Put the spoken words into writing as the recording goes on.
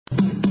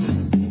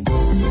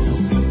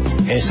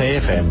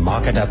SAFM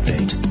Market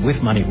Update with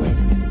Moneyweb.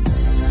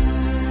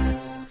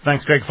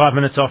 Thanks, Greg. 5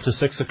 minutes after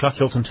 6 o'clock,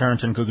 Hilton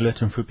Tarrant,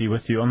 Gugu and Fupi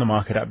with you on the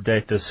market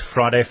update this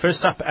Friday.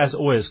 First up, as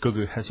always,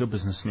 Gugu has your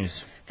business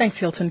news. Thanks,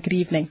 Hilton. Good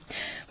evening.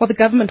 Well, the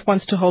government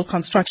wants to hold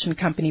construction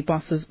company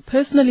bosses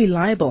personally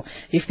liable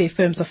if their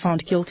firms are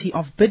found guilty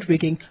of bid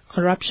rigging,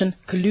 corruption,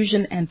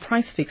 collusion and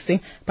price fixing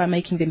by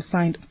making them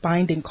sign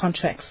binding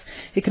contracts.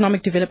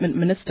 Economic Development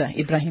Minister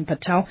Ibrahim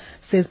Patel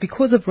says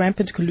because of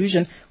rampant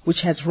collusion,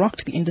 which has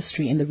rocked the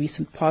industry in the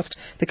recent past,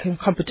 the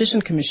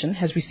Competition Commission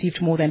has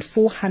received more than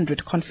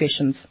 400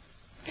 confessions.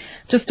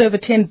 Just over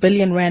 10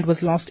 billion rand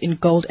was lost in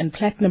gold and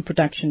platinum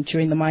production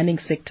during the mining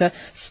sector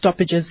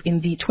stoppages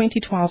in the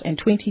 2012 and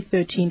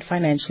 2013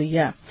 financial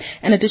year.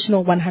 An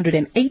additional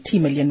 180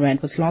 million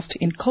rand was lost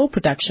in coal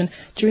production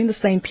during the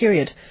same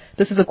period.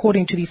 This is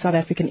according to the South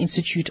African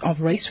Institute of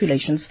Race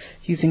Relations,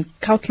 using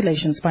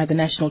calculations by the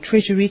National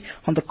Treasury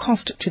on the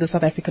cost to the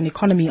South African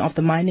economy of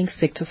the mining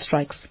sector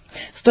strikes.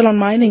 Still on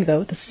mining,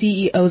 though, the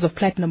CEOs of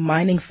platinum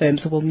mining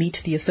firms will meet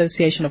the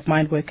Association of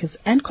Mine Workers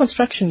and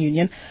Construction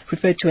Union,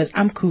 referred to as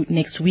AMCU,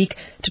 next week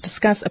to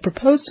discuss a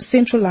proposed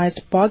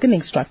centralized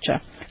bargaining structure.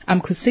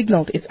 AMCU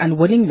signalled its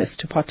unwillingness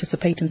to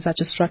participate in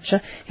such a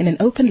structure in an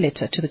open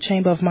letter to the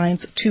Chamber of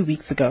Mines 2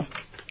 weeks ago.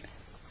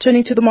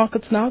 Turning to the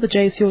markets now, the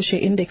JSE All Share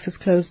Index has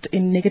closed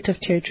in negative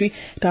territory,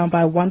 down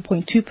by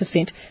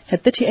 1.2%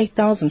 at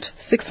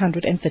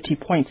 38,630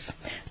 points.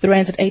 The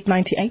rand's at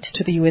 8.98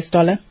 to the US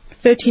dollar,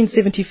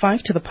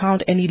 13.75 to the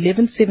pound and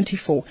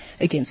 11.74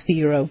 against the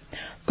euro.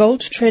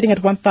 Gold trading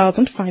at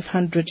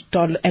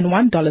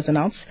 $1,501 an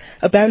ounce,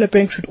 a barrel of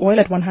Brent crude oil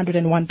at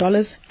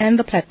 $101, and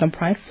the platinum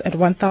price at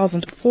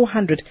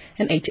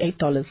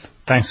 $1,488.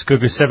 Thanks,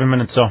 Gugu. 7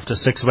 minutes after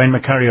 6. Wayne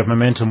McCurry of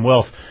Momentum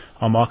Wealth,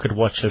 our market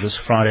watcher this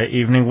Friday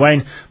evening.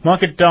 Wayne,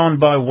 market down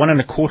by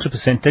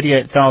 1.25%,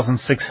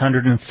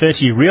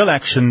 38,630. Real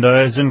action,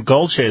 though, is in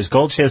gold shares.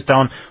 Gold shares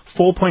down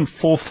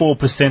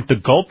 4.44%. The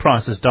gold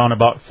price is down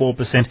about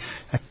 4%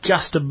 at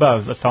just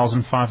above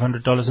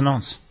 $1,500 an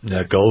ounce.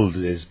 Now, gold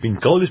has been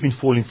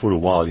falling for a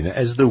while. You know,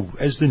 as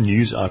the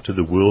news out of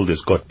the world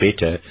has got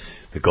better,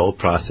 the gold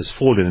price has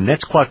fallen, and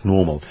that's quite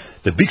normal.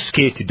 The big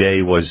scare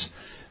today was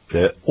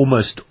the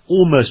almost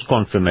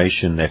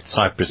confirmation that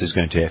Cyprus is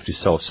going to have to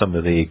sell some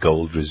of their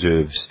gold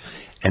reserves,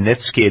 and that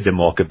scared the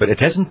market. But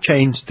it hasn't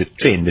changed the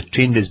trend. The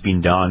trend has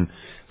been down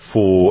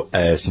for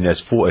a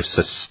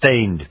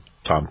sustained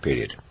time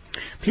period.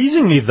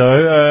 Pleasingly,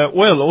 though,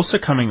 oil also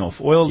coming off.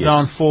 Oil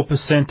down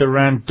 4%, the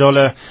rand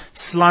dollar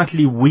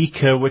slightly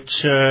weaker, which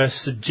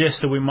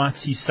suggests that we might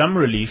see some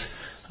relief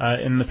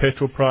in the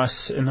petrol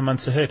price in the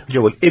months ahead.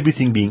 Yeah, well,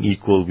 everything being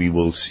equal, we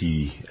will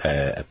see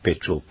a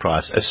petrol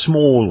price, a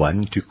small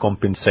one, to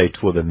compensate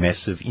for the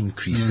massive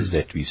increases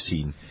that we've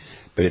seen.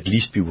 But at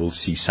least we will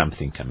see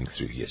something coming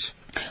through, yes.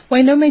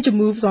 Well, no major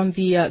moves on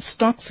the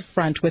stocks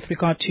front with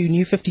regard to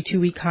new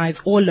 52-week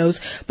highs or lows,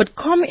 but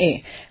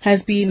Comair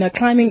has been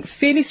climbing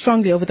fairly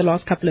strongly over the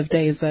last couple of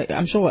days.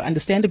 I'm sure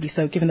understandably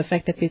so, given the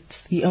fact that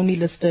it's the only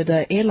listed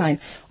airline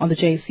on the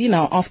JSE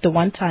now after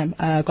one time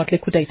got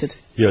liquidated.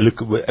 Yeah,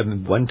 look,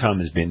 one time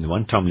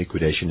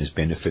liquidation has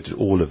benefited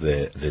all of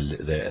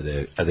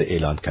the other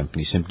airline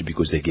companies simply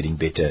because they're getting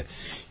better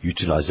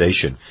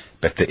utilization.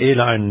 But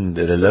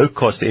the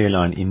low-cost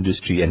airline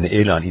industry and the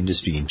airline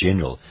industry in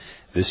general,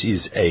 this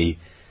is a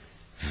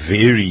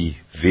very,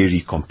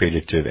 very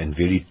competitive and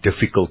very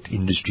difficult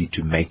industry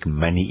to make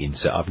money in.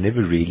 So I've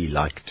never really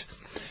liked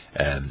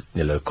the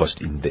low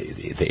cost in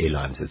the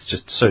airlines. It's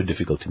just so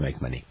difficult to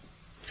make money.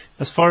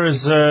 As far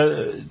as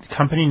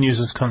company news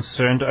is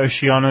concerned,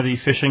 Oceana, the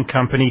fishing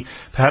company,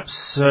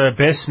 perhaps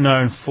best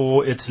known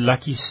for its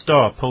Lucky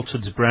Star,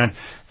 Pilchard's brand,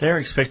 they're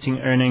expecting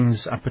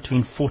earnings up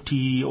between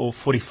 40 or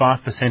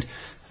 45%.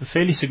 A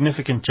fairly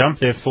significant jump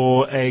there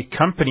for a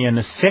company and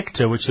a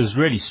sector which has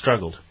really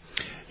struggled.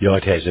 Yeah,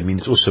 it has. I mean,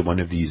 it's also one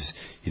of these,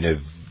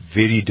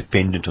 very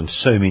dependent on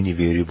so many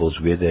variables,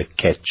 weather,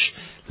 catch,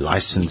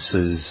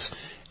 licenses,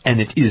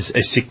 and it is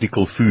a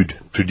cyclical food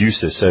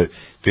producer, so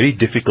very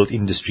difficult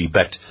industry.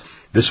 But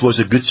this was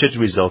a good set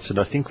of results, and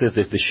I think that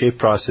the share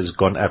price has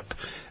gone up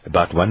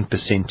about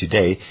 1%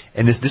 today,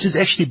 and this has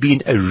actually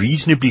been a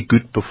reasonably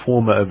good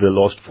performer over the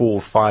last 4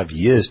 or 5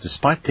 years,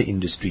 despite the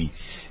industry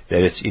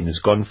that it's in. It's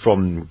gone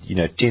from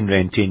 10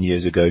 rand 10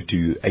 years ago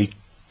to 80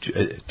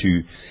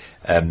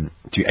 rand.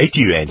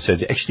 So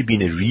it's actually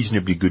been a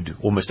reasonably good,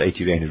 almost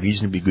 80 rand, a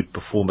reasonably good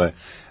performer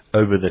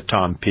over the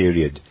time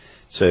period.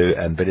 So,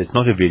 but it's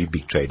not a very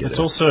big trader. It's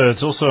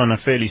also on a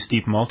fairly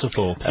steep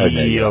multiple,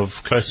 PE of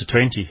close to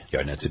 20.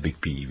 Yeah, no, it's a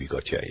big PE we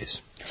got here, yes.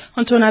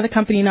 On to another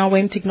company now,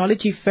 Wayne.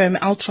 Technology firm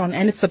Altron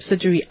and its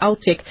subsidiary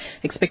Altech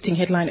expecting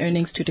headline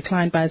earnings to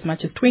decline by as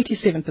much as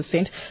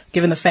 27%,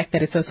 given the fact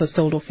that it's also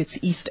sold off its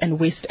East and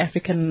West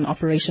African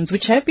operations,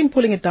 which have been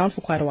pulling it down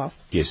for quite a while.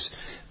 Yes,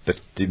 but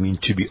I mean,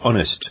 to be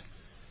honest,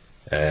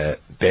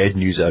 bad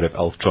news out of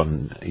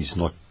Altron is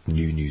not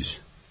new news.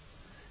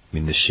 I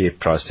mean, the share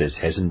price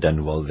hasn't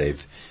done well.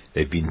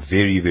 They've been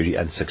very, very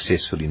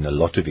unsuccessful in a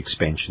lot of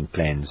expansion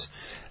plans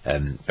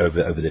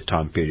over the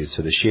time period.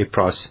 So the share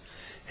price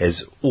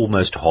has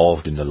almost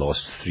halved in the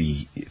last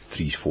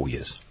 4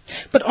 years.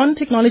 But on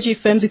technology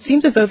firms, it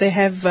seems as though they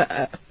have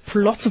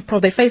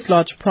they face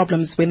large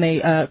problems when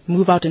they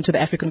move out into the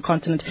African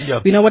continent. Yeah.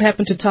 We know what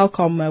happened to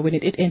Telkom when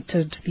it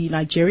entered the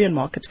Nigerian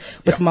market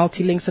with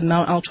Multilinks, and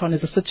now Altron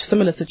is a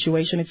similar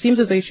situation. It seems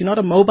as though if you're not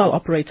a mobile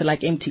operator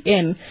like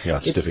MTN,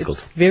 it's difficult.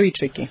 It's very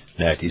tricky.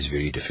 No, it is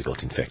very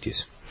difficult, in fact,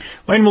 yes.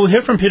 Wayne, we'll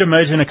hear from Peter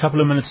Major in a couple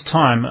of minutes'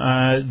 time.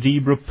 The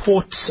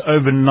reports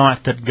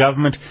overnight that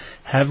government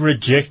have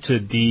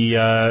rejected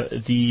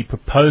the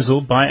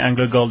proposal by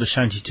AngloGold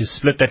Ashanti to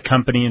split that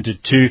company into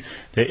two.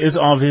 There is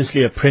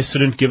obviously a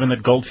precedent, given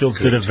that Goldfields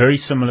did a very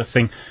similar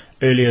thing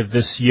earlier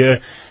this year.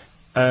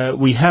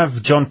 We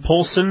have John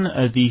Paulson,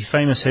 the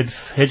famous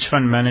hedge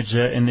fund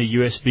manager in the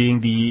US, being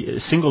the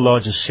single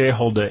largest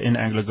shareholder in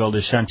AngloGold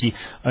Ashanti,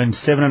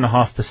 owns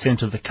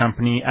 7.5% of the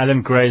company.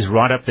 Alan Gray's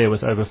right up there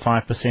with over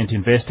 5%.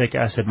 Investec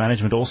Asset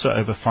Management also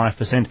over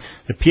 5%.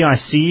 The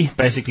PIC,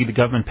 basically the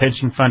government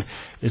pension fund,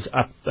 is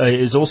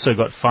also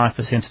got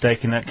 5%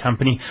 stake in that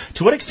company.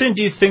 To what extent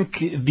do you think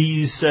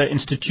these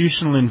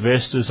institutional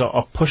investors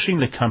are pushing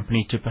the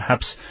company to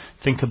perhaps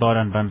think about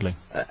unbundling?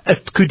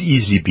 It could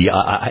easily be.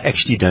 I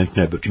actually don't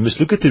know, but we must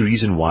look at the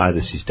reason why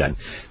this is done.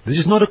 This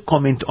is not a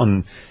comment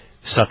on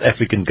South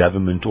African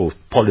government or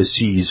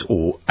policies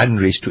or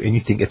unrest or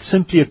anything. It's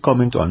simply a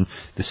comment on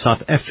the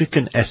South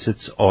African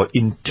assets are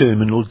in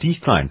terminal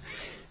decline.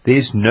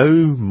 There's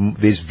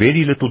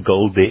very little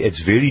gold there.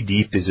 It's very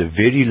deep. There's a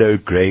very low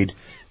grade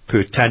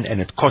per ton, and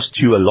it costs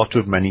you a lot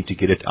of money to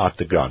get it out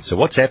the ground. So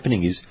what's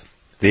happening is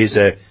there's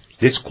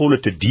let's call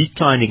it a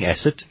declining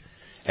asset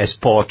as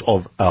part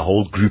of a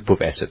whole group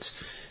of assets.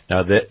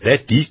 Now,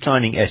 that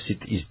declining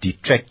asset is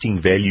detracting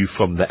value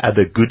from the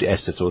other good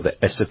assets, or the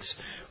assets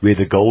where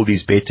the gold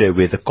is better,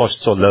 where the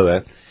costs are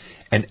lower.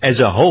 And as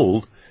a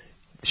whole,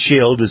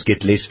 shareholders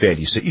get less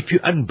value. So if you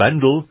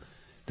unbundle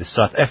the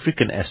South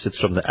African assets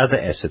from the other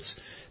assets,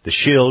 the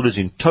shareholders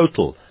in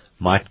total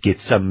might get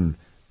some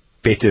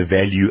better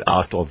value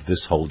out of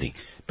this holding.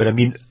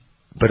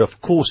 But of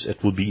course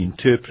it will be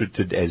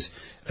interpreted as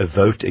a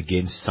vote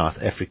against South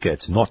Africa.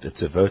 It's not.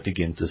 It's a vote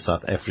against the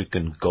South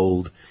African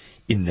gold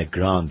in the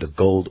ground, the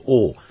gold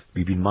ore.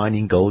 We've been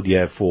mining gold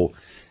here for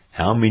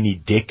how many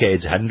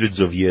decades, hundreds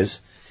of years.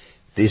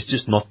 There's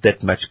just not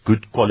that much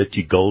good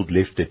quality gold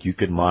left that you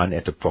can mine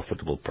at a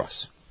profitable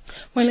price.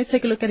 Well, let's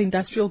take a look at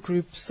industrial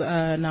groups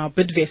now.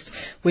 Bidvest,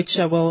 which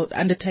will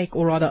undertake,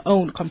 or rather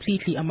own,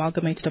 completely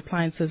amalgamated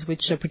appliances,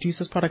 which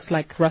produces products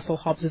like Russell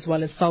Hobbs as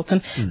well as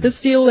Sultan. This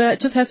deal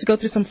just has to go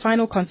through some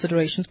final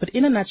considerations, but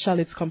in a nutshell,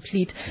 it's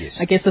complete. Yes.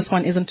 I guess this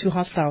one isn't too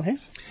hostile, eh?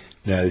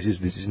 No, this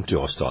isn't too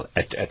hostile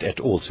at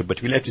all. So, but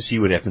we'll have to see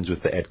what happens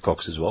with the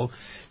Adcox as well.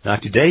 Now,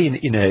 today,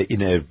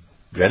 in a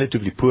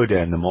relatively poor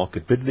day in the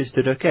market, Bidvest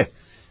did okay.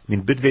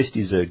 Bidvest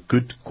is a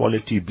good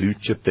quality blue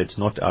chip that's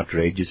not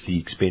outrageously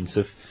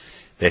expensive.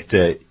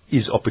 That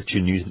is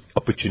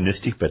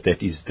opportunistic, but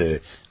that is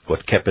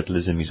what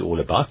capitalism is all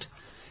about,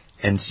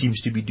 and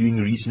seems to be doing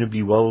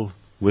reasonably well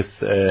with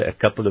a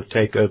couple of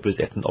takeovers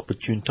at an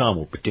opportune time,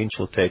 or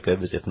potential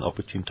takeovers at an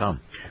opportune time.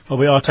 Well,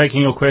 we are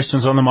taking your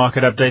questions on the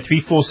market update.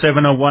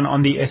 34701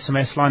 on the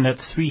SMS line.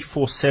 That's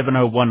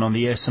 34701 on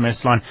the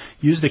SMS line.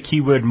 Use the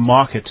keyword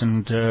market,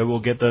 and we'll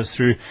get those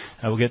through.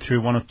 We'll get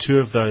through one or two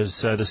of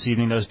those this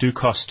evening. Those do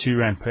cost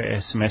R2 per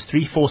SMS.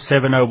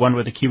 34701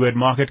 with the keyword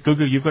market.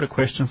 Gugu, you've got a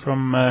question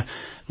from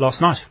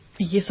last night.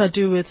 Yes, I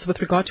do. It's with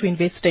regard to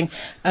investing.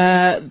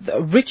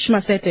 Rich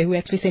Masete, who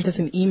actually sent us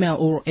an email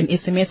or an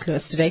SMS to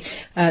us today,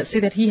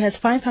 said that he has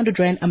 500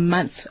 Rand a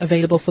month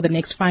available for the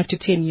next 5 to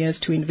 10 years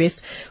to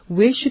invest.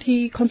 Where should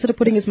he consider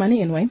putting his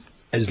money in, Wayne?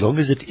 As long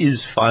as it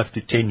is 5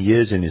 to 10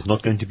 years and is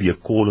not going to be a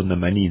call on the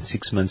money in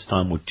 6 months'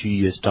 time or 2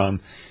 years'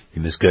 time,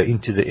 you must go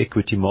into the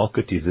equity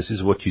market. If this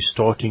is what you're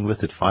starting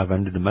with at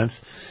 500 a month,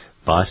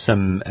 buy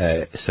some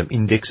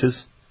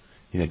indexes.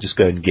 Just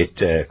go and get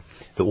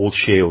the All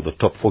Share or the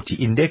Top 40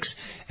 index.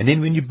 And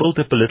then when you build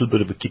up a little bit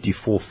of a kitty,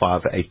 4,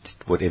 5, 8,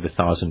 whatever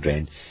thousand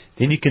rand,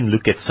 then you can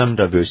look at some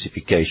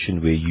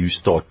diversification where you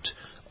start,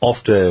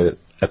 after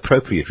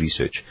appropriate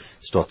research,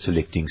 start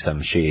selecting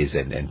some shares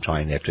and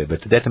trying that way.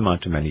 But that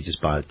amount of money,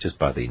 just buy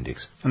the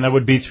index. And that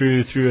would be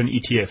through an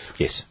ETF?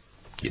 Yes.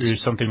 Through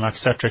something like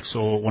Satrix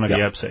or one of the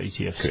ABSA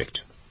ETFs?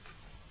 Correct.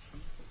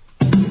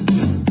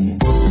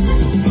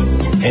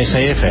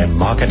 SAFM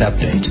Market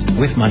Update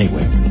with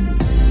MoneyWeb.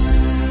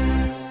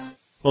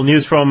 Well,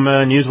 news from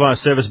Newswire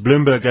service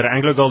Bloomberg that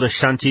AngloGold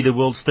Ashanti, the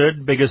world's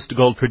third biggest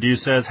gold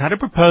producer, has had a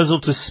proposal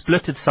to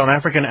split its South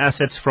African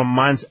assets from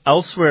mines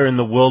elsewhere in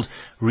the world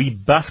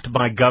rebuffed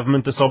by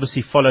government. This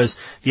obviously follows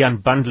the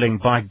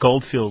unbundling by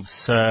Goldfields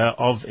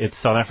of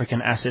its South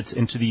African assets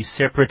into the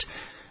separate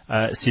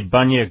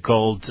Sibanye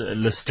Gold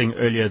listing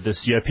earlier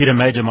this year. Peter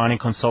Major, mining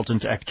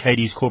consultant at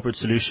KD's Corporate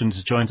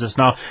Solutions, joins us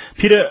now.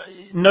 Peter,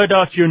 no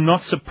doubt you're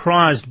not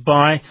surprised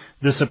by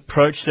this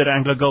approach that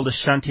AngloGold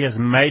Ashanti has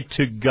made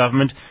to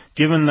government,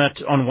 given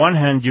that on one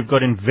hand you've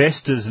got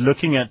investors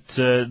looking at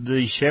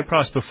the share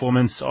price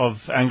performance of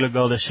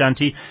AngloGold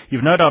Ashanti.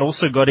 You've no doubt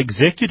also got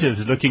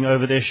executives looking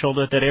over their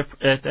shoulder at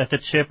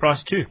that share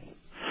price too.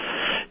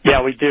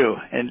 Yeah, we do.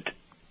 And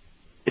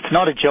it's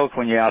not a joke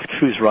when you ask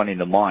who's running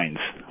the mines,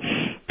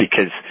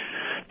 because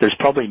there's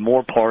probably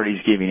more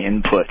parties giving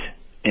input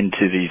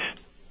into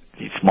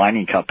these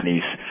mining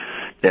companies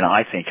than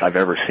I think I've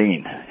ever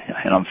seen.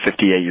 And I'm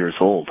 58 years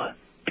old.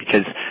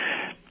 Because,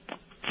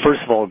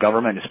 first of all,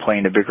 government is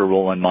playing a bigger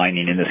role in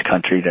mining in this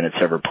country than it's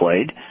ever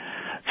played.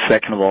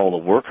 Second of all, the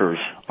workers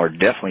are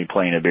definitely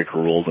playing a bigger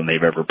role than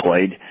they've ever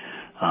played.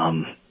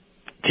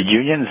 The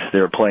unions,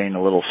 they're playing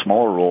a little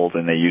smaller role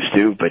than they used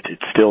to, but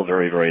it's still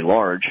very, very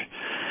large.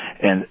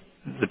 And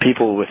the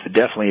people with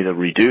definitely the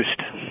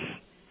reduced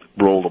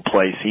role to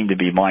play seem to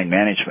be mine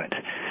management.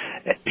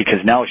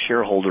 Because now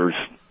shareholders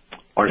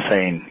are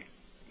saying,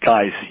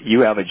 guys,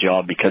 you have a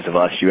job because of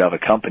us, you have a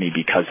company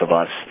because of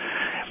us.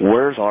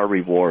 Where's our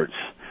rewards?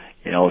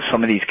 You know,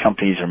 some of these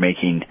companies are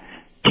making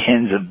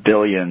tens of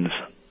billions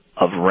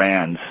of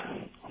rands.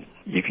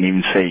 You can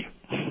even say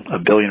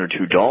 $1 billion or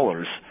 $2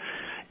 billion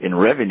in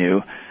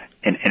revenue,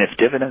 and if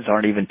dividends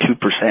aren't even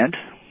 2%,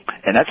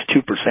 and that's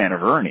 2%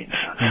 of earnings.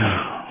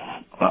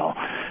 Well,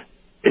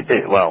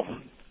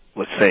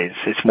 let's say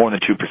it's more than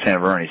 2%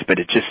 of earnings, but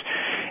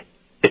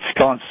it's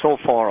gone so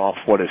far off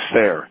what is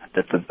fair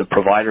that the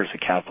providers of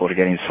capital are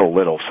getting so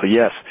little. So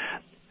yes,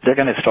 they're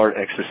going to start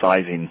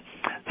exercising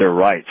their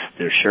rights,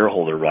 their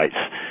shareholder rights.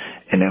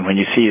 And then when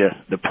you see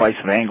the price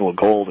of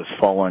AngloGold has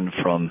fallen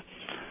from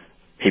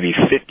maybe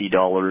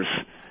 $50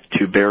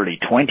 to barely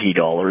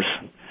 $20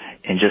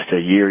 in just a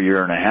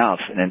year and a half,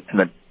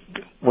 and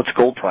what's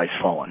gold price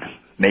fallen?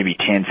 Maybe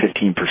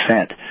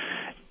 10-15%.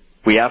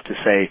 We have to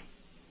say,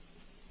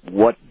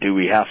 what do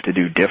we have to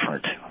do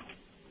different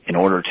in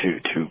order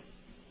to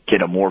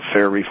get a more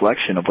fair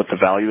reflection of what the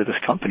value of this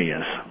company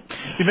is?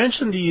 You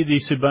mentioned the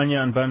Sibanye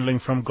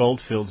unbundling from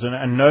Goldfields,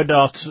 and no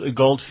doubt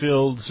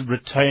Goldfields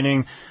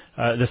retaining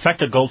the fact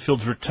that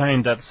Goldfields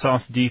retained that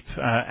South Deep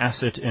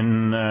asset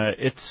in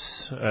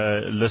its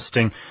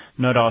listing,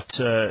 no doubt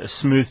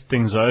smoothed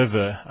things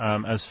over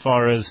as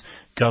far as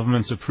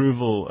government's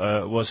approval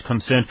was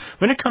concerned.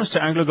 When it comes to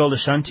AngloGold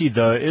Ashanti,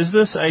 though, is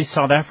this a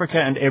South Africa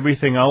and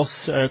everything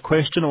else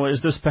question, or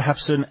is this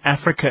perhaps an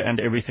Africa and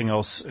everything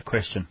else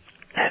question?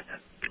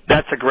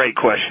 That's a great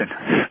question.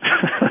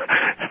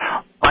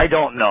 I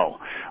don't know.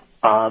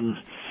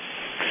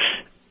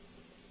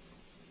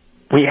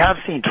 We have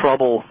seen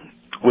trouble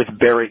with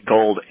Barrick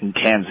Gold in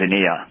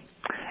Tanzania,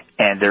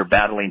 and they're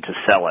battling to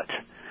sell it.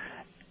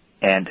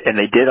 And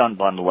they did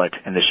unbundle it,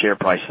 and the share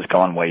price has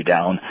gone way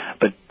down.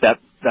 But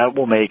that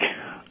will make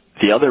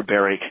the other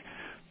Barrick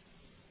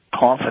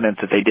confident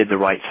that they did the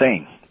right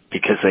thing,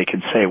 because they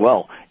can say,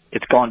 well,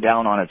 it's gone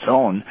down on its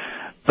own,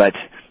 but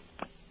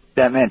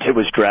that meant it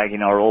was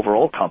dragging our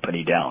overall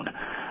company down.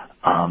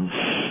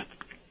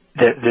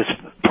 This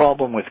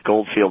problem with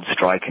Goldfield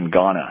strike in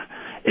Ghana,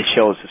 it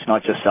shows it's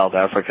not just South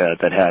Africa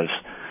that has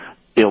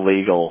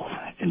illegal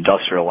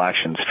industrial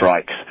action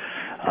strikes.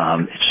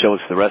 It shows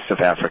the rest of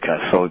Africa.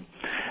 So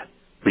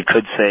we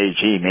could say,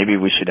 gee, maybe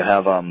we should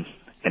have an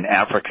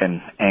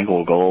African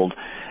AngloGold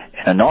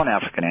and a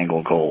non-African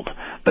AngloGold.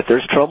 But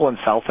there's trouble in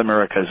South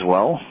America as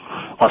well.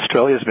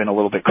 Australia's been a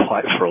little bit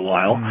quiet for a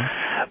while.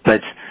 Mm-hmm.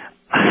 But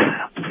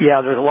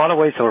yeah, there's a lot of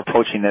ways of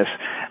approaching this.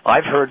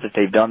 I've heard that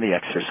they've done the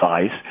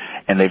exercise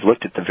and they've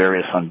looked at the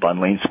various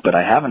unbundlings, but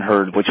I haven't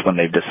heard which one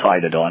they've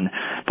decided on.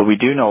 But we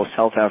do know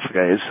South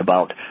Africa is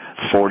about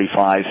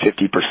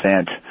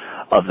 45-50%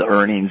 of the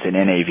earnings in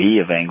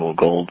NAV of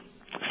AngloGold.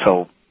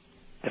 So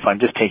if I'm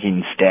just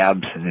taking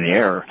stabs in the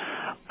air,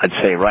 I'd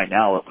say right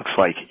now it looks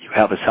like you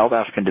have a South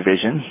African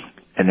division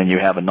and then you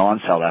have a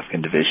non-South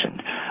African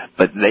division.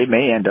 But they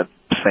may end up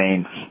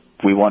saying,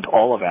 we want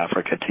all of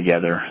Africa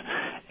together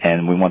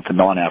and we want the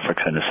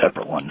non-Africa in a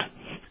separate one.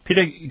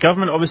 Peter,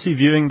 government obviously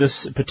viewing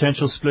this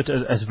potential split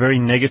as very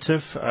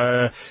negative.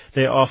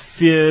 There are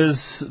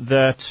fears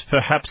that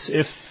perhaps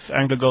if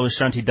AngloGold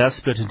Ashanti does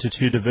split into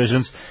two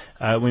divisions,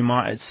 we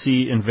might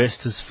see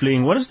investors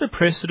fleeing. What does the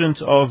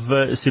precedent of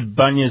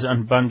Sibanye's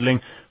unbundling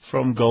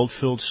from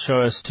Goldfields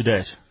show us to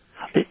date?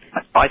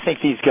 I think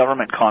these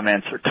government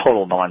comments are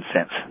total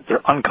nonsense.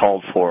 They're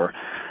uncalled for.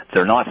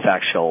 They're not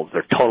factual.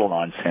 They're total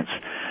nonsense.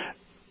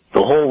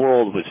 The whole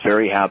world was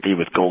very happy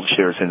with gold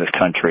shares in this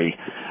country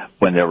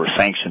when there were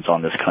sanctions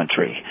on this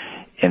country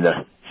in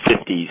the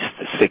 50s,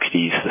 the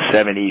 60s, the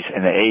 70s,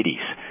 and the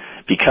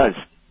 80s, because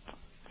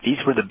these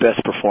were the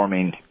best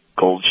performing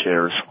gold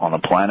shares on the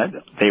planet.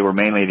 They were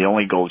mainly the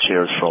only gold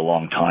shares for a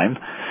long time,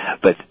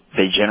 but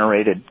they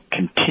generated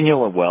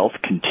continual wealth,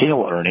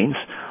 continual earnings.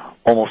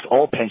 Almost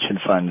all pension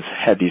funds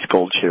had these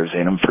gold shares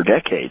in them for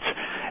decades,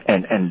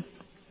 and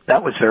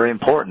that was very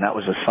important. That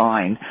was a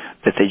sign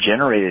that they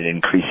generated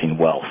increasing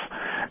wealth.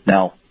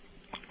 Now,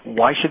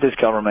 why should this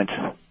government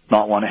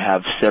not want to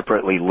have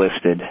separately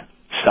listed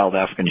South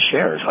African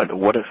shares?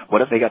 What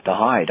have they got to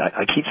hide?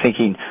 I keep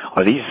thinking,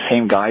 are these the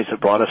same guys that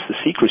brought us the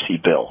secrecy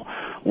bill?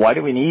 Why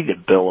do we need a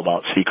bill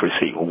about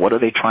secrecy? Well, what are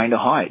they trying to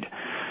hide?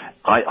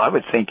 I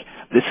would think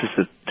this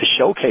is the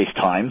showcase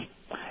time,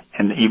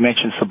 And you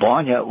mentioned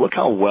Sibanye. Look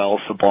how well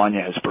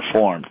Sibanye has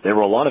performed. There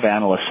were a lot of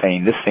analysts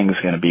saying this thing's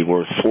going to be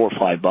worth $4 or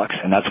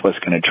 $5, and that's what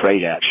it's going to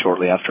trade at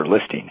shortly after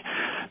listing.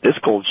 This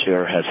gold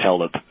share has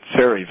held up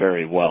very,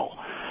 very well.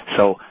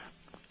 So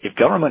if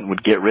government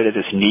would get rid of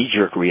this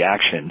knee-jerk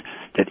reaction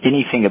that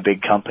anything a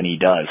big company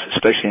does,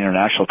 especially an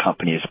international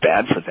company, is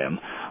bad for them,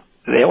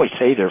 they always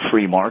say they're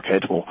free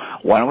market. Well,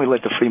 why don't we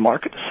let the free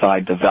market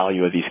decide the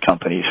value of these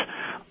companies?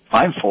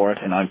 I'm for it,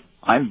 and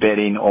I'm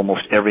betting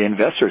almost every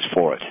investor is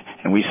for it.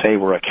 And we say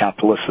we're a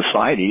capitalist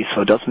society,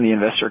 so doesn't the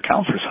investor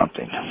count for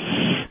something?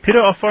 Peter,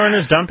 are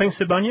foreigners dumping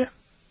Sibanye?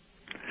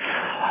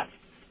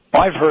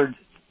 I've heard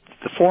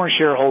the foreign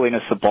shareholding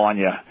of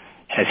Sibanye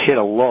has hit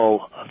a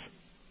low of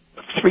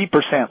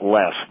 3%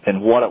 less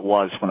than what it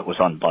was when it was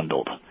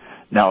unbundled.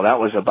 Now, that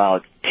was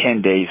about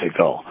 10 days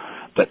ago.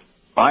 But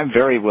I'm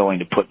very willing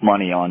to put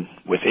money on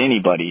with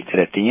anybody that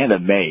at the end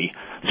of May,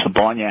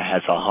 Sibanye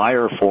has a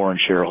higher foreign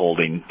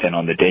shareholding than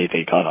on the day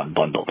they got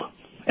unbundled.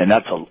 And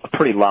that's a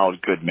pretty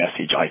loud, good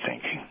message, I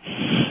think.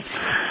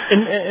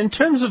 In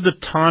terms of the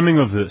timing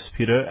of this,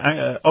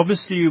 Peter,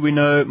 obviously we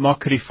know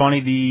Mark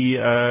Cutifani,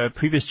 the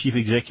previous chief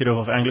executive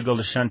of AngloGold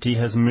Ashanti,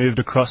 has moved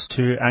across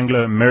to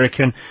Anglo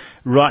American.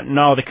 Right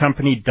now the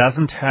company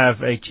doesn't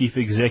have a chief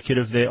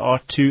executive. There are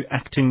two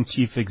acting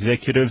chief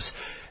executives.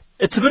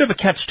 It's a bit of a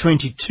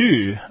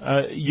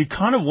catch-22. You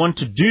kind of want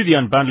to do the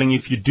unbundling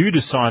if you do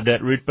decide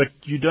that route, but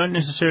you don't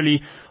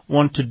necessarily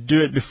want to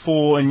do it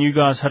before and you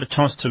guys had a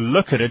chance to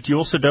look at it. You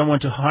also don't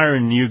want to hire a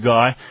new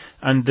guy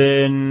and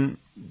then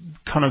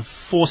kind of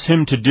force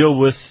him to deal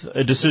with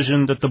a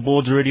decision that the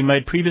board's already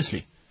made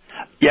previously.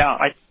 Yeah,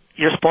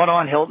 you're spot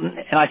on, Hilton,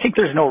 and I think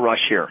there's no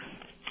rush here.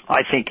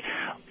 I think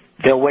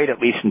they'll wait at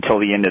least until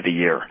the end of the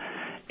year,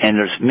 and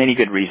there's many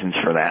good reasons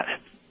for that.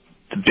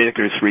 The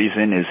biggest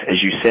reason is, as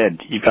you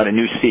said, you've got a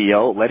new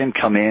CEO. Let him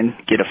come in,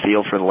 get a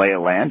feel for the lay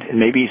of land, and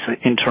maybe it's an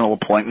internal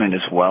appointment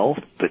as well,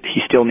 but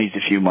he still needs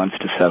a few months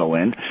to settle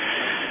in.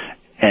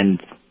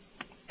 And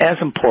as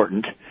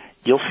important,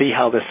 you'll see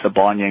how the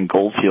Sibanye and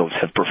Goldfields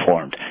have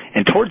performed.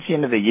 And towards the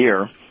end of the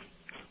year,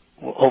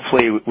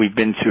 hopefully we've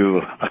been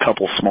through a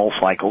couple small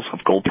cycles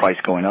of gold price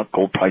going up,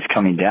 gold price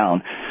coming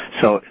down.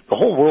 So the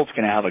whole world's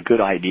going to have a good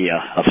idea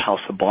of how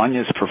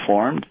Sibanye's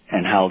performed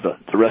and how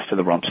the rest of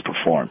the rumps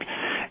performed.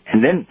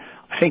 And then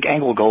I think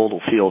AngloGold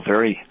will feel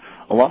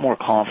a lot more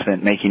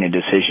confident making a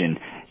decision.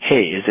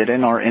 Hey, is it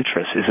in our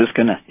interest? Is this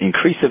going to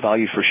increase the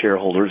value for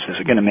shareholders? Is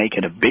it going to make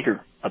it a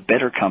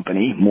better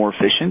company, more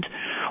efficient?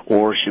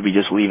 Or should we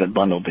just leave it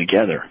bundled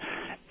together?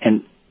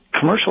 And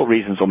commercial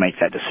reasons will make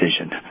that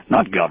decision,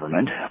 not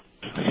government.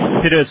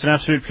 Peter, it's an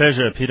absolute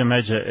pleasure. Peter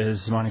Major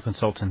is mining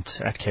consultant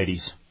at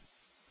Cadiz.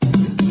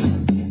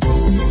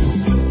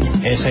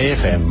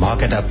 SAFM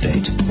Market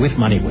Update with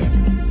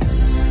MoneyWeb.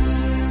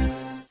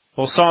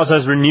 Well, SARS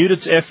has renewed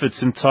its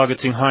efforts in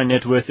targeting high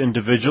net worth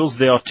individuals.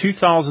 There are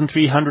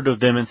 2,300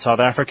 of them in South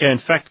Africa. In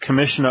fact,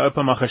 Commissioner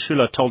Oupa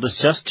Magashule told us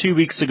just 2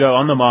 weeks ago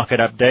on the market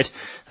update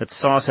that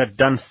SARS had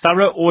done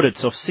thorough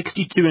audits of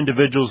 62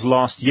 individuals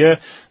last year.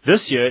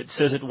 This year, it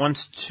says it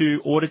wants to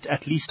audit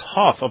at least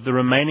half of the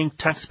remaining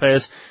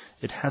taxpayers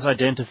it has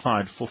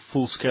identified for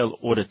full-scale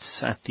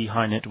audits at the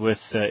high net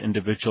worth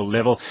individual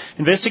level.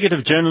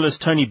 Investigative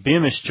journalist Tony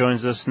Beamish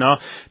joins us now.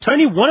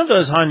 Tony, one of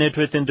those high net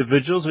worth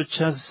individuals which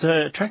has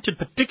attracted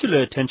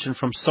particular attention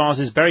from SARS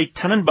is Barry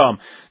Tannenbaum,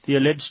 the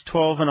alleged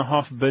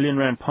 12.5 billion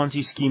rand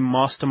Ponzi scheme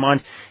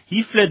mastermind.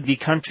 He fled the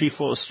country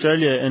for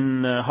Australia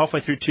in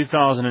halfway through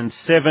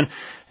 2007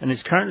 and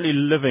is currently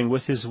living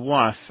with his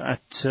wife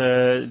at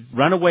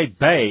Runaway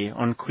Bay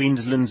on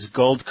Queensland's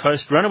Gold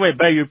Coast. Runaway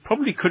Bay, you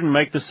probably couldn't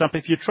make this up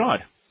if you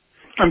tried.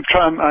 I'm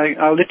trying.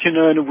 I'll let you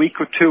know in a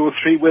week or two or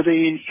three whether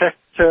he in fact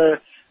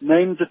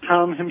named the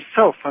town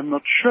himself. I'm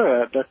not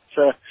sure,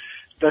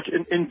 but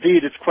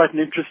indeed it's quite an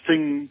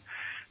interesting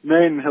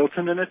name,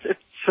 Hilton, and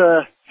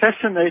it's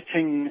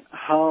fascinating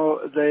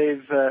how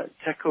they've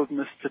tackled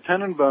Mr.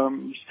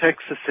 Tannenbaum's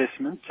tax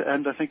assessment,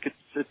 and I think it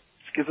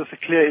gives us a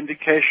clear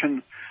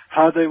indication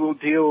how they will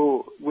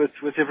deal with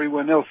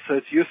everyone else. So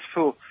it's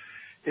useful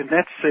in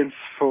that sense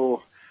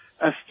for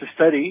us to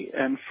study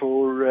and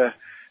for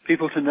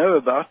people to know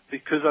about,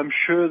 because I'm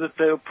sure that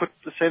they'll put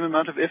the same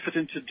amount of effort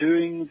into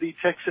doing the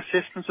tax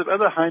assessments of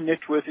other high net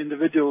worth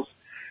individuals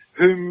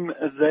whom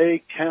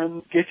they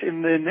can get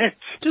in their net.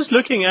 Just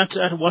looking at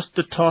what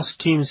the task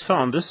team's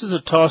found, this is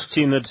a task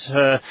team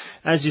that,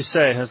 as you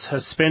say, has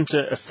spent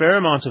a fair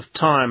amount of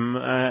time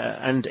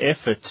and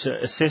effort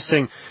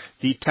assessing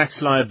the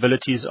tax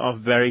liabilities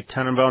of Barry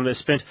Tannenbaum. They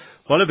spent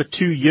well over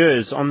 2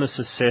 years on this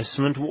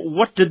assessment.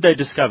 What did they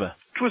discover?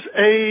 It was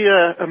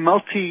a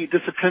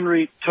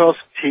multidisciplinary task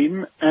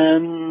team,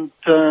 and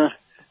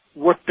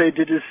what they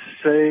did is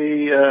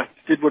they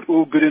did what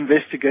all good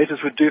investigators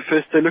would do.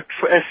 First, they looked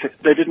for assets.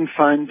 They didn't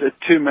find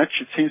too much.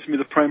 It seems to me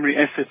the primary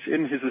assets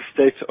in his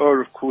estate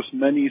are, of course,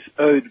 monies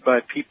owed by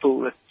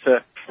people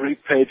that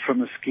repaid from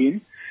the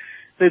scheme.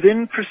 They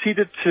then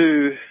proceeded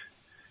to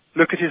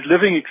look at his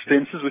living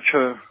expenses, which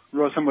are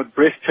somewhat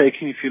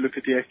breathtaking if you look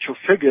at the actual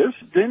figures.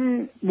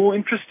 Then, more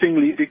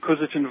interestingly, because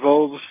it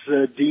involves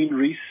Dean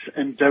Rees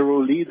and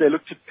Darrell Lee, they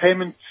looked at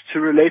payments to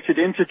related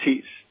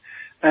entities.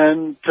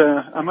 And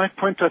I might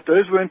point out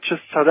those weren't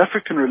just South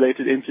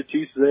African-related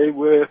entities, they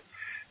were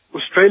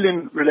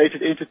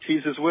Australian-related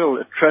entities as well,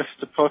 a trust,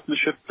 a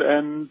partnership,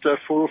 and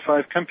 4 or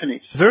 5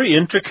 companies. Very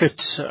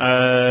intricate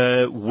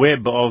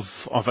web of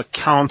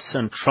accounts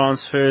and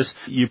transfers.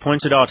 You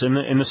pointed out in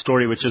the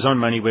story, which is on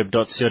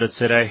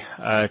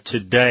moneyweb.co.za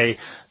today,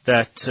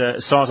 that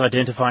SARS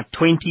identified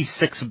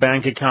 26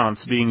 bank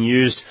accounts being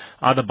used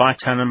either by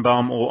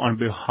Tannenbaum or on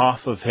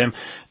behalf of him.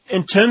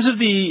 In terms of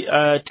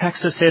the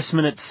tax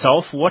assessment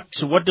itself, what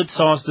did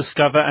SARS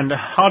discover, and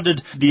how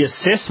did the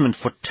assessment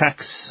for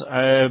tax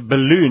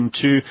balloon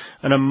to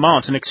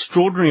an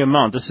extraordinary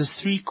amount? This is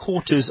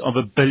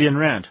R750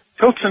 million.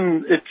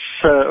 Hilton, it's,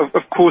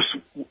 of course,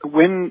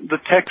 when the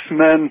tax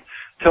man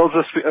tells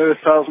us we owe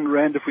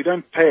R1,000, if we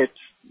don't pay it,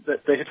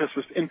 that they hit us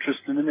with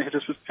interest and then they hit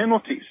us with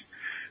penalties.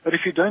 But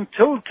if you don't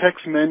tell the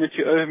tax man that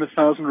you owe him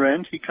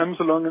R1,000, he comes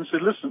along and says,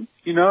 listen,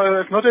 you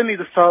know, it's not only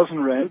the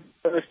R1,000,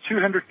 it's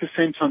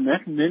 200% on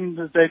that, and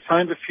then they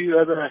find a few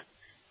other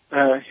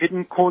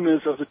hidden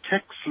corners of the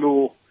tax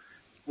law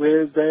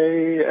where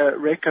they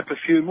rake up a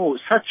few more,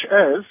 such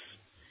as,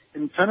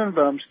 in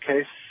Tannenbaum's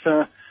case,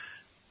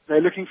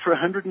 they're looking for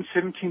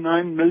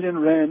R179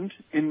 million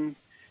in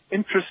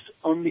interest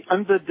on the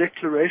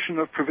under-declaration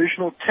of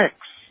provisional tax,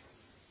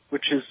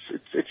 which is,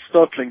 it's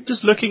startling.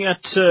 Just looking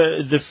at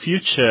the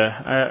future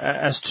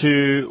as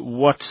to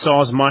what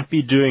SARS might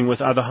be doing with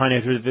other high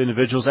net worth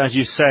individuals, as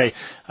you say,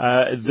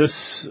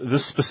 this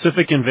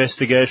specific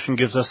investigation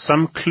gives us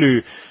some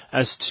clue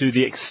as to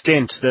the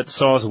extent that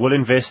SARS will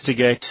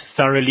investigate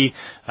thoroughly,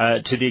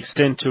 to the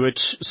extent to which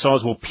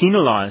SARS will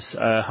penalize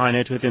high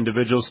net worth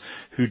individuals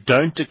who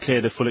don't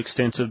declare the full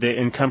extent of their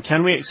income.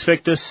 Can we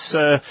expect this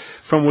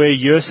from where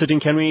you're sitting?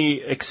 Can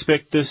we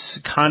expect this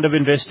kind of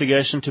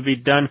investigation to be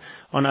done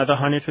on other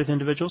high net worth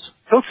individuals?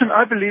 Hilton,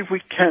 I believe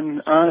we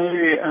can.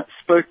 I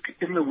spoke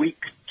in the week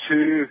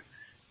to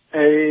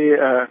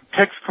a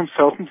tax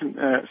consultant,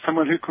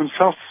 someone who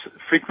consults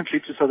frequently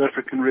to South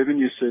African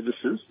Revenue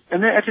Services,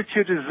 and their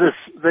attitude is this.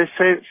 They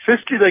say,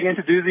 firstly, they're going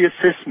to do the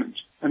assessment,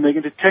 and they're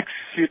going to tax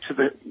you to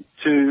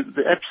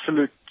the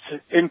absolute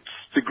nth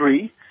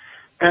degree,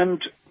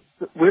 and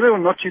whether or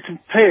not you can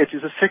pay it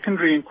is a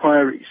secondary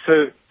inquiry.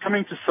 So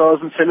coming to SARS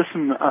and say,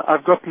 listen,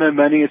 I've got no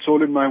money, it's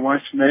all in my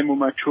wife's name or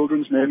my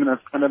children's name, and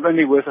I'm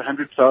only worth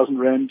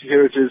R100,000,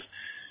 here it is.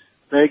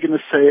 They're going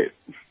to say,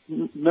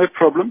 no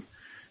problem.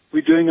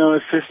 We're doing our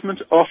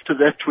assessment. After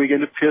that, we're going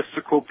to pierce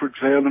the corporate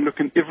veil and look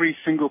in every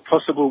single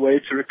possible way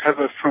to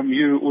recover from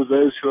you or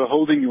those who are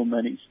holding your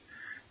monies,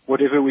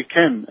 whatever we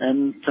can.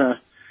 And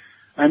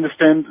I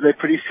understand they're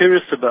pretty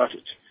serious about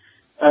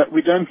it.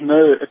 We don't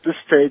know at this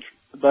stage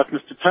about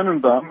Mr.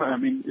 Tannenbaum. I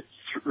mean,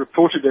 it's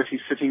reported that he's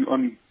sitting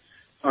on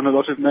a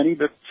lot of money,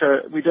 but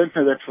we don't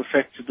know that for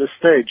fact at this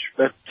stage.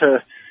 But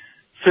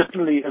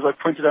certainly, as I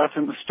pointed out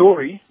in the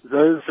story,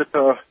 those that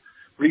are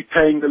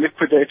repaying the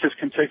liquidators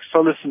can take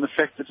solace in the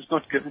fact that it's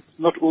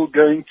not all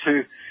going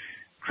to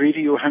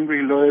greedy or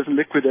hungry lawyers and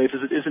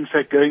liquidators. It is, in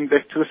fact, going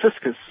back to the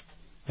fiscus.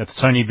 That's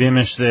Tony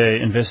Beamish, the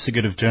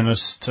investigative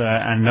journalist,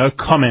 and no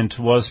comment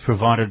was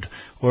provided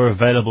or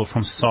available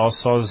from SARS.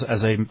 SARS,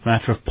 as a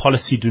matter of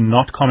policy, do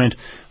not comment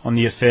on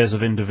the affairs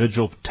of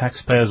individual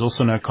taxpayers.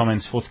 Also no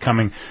comments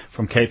forthcoming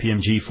from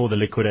KPMG for the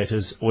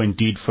liquidators or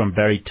indeed from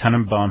Barry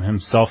Tannenbaum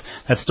himself.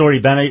 That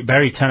story,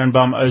 Barry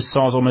Tannenbaum owes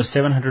SARS almost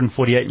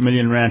R748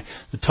 million.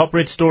 The top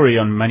read story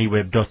on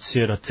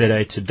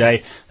moneyweb.co.za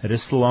today. That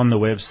is still on the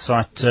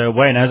website.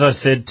 Wayne, as I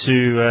said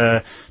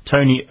to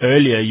Tony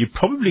earlier, you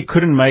probably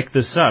couldn't make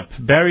this up.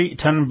 Barry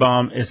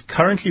Tannenbaum is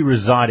currently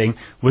residing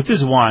with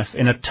his wife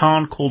in a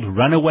town called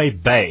Runaway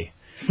Bay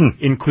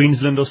in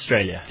Queensland,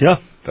 Australia. Yeah,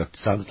 that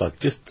sounds like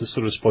just the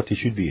sort of spot he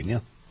should be in, yeah.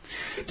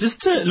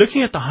 Just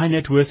looking at the high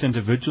net worth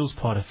individuals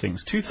part of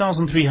things,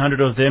 2,300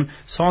 of them.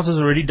 SARS has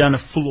already done a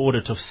full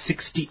audit of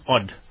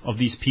 60-odd of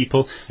these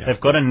people. Yeah.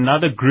 They've got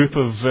another group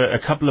of a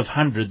couple of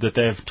hundred that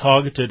they have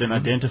targeted and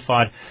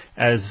identified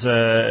as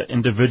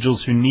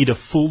individuals who need a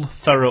full,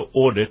 thorough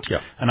audit.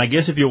 Yeah. And I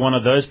guess if you're one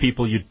of those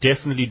people, you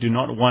definitely do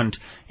not want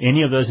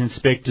any of those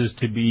inspectors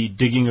to be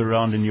digging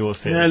around in your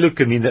affairs. Yeah,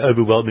 look, I mean, the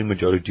overwhelming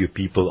majority of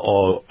people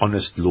are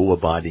honest,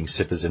 law-abiding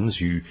citizens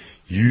who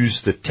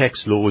use the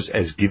tax laws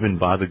as given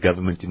by the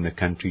government in the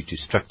country to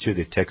structure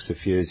their tax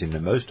affairs in the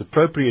most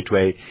appropriate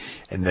way,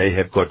 and they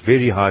have got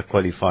very high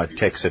qualified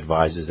tax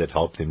advisors that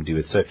help them do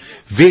it. So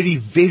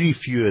very, very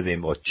few of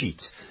them are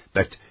cheats.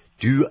 But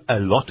do a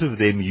lot of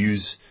them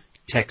use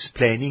tax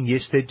planning?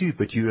 Yes, they do,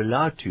 but you're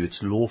allowed to. It's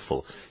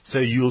lawful. So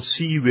you'll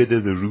see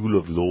whether the rule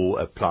of law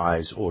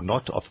applies or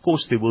not. Of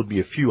course, there will be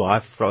a few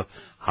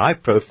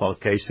high-profile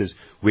cases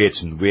where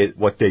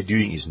what they're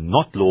doing is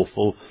not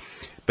lawful.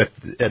 But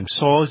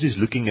SARS is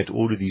looking at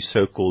all of these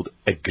so-called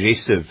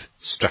aggressive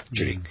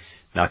structuring.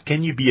 Now,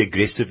 can you be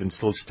aggressive and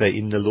still stay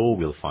in the law?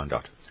 We'll find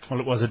out. Well,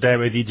 it was a day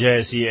where the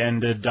JSE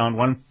ended down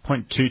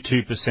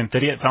 1.22%,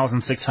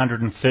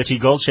 38,630.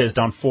 Gold shares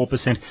down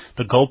 4%.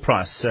 The gold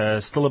price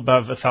still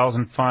above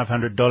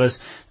 $1,500.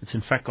 It's in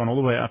fact gone all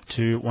the way up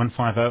to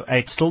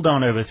 1,508. Still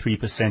down over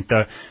 3%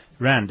 though.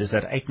 Rand is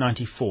at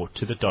 8.94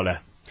 to the dollar.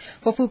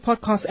 For full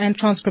podcasts and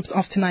transcripts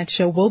of tonight's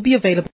show will be available